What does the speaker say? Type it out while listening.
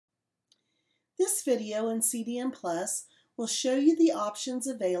This video in CDM Plus will show you the options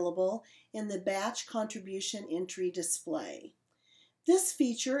available in the batch contribution entry display. This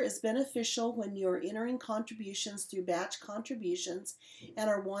feature is beneficial when you are entering contributions through batch contributions and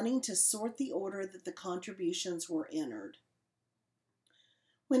are wanting to sort the order that the contributions were entered.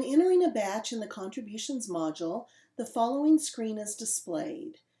 When entering a batch in the Contributions module, the following screen is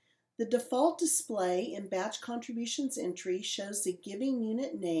displayed. The default display in Batch Contributions entry shows the giving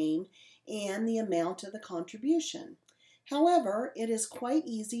unit name and the amount of the contribution. However, it is quite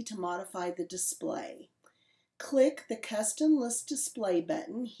easy to modify the display. Click the Custom List Display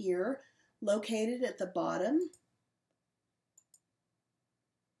button here, located at the bottom.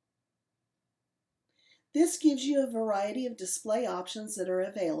 This gives you a variety of display options that are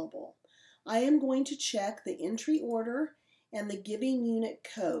available. I am going to check the entry order and the giving unit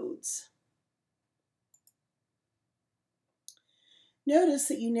codes. Notice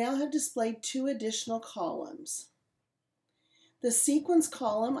that you now have displayed two additional columns. The sequence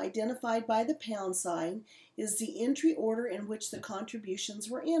column, identified by the pound sign, is the entry order in which the contributions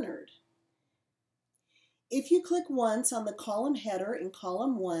were entered. If you click once on the column header in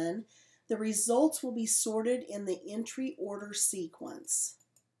column 1, the results will be sorted in the entry order sequence.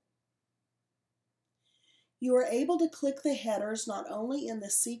 You are able to click the headers not only in the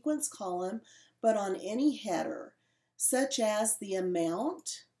sequence column, but on any header, such as the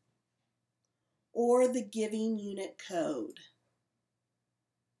amount or the giving unit code.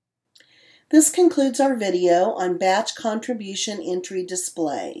 This concludes our video on batch contribution entry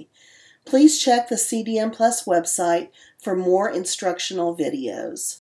display. Please check the CDM Plus website for more instructional videos.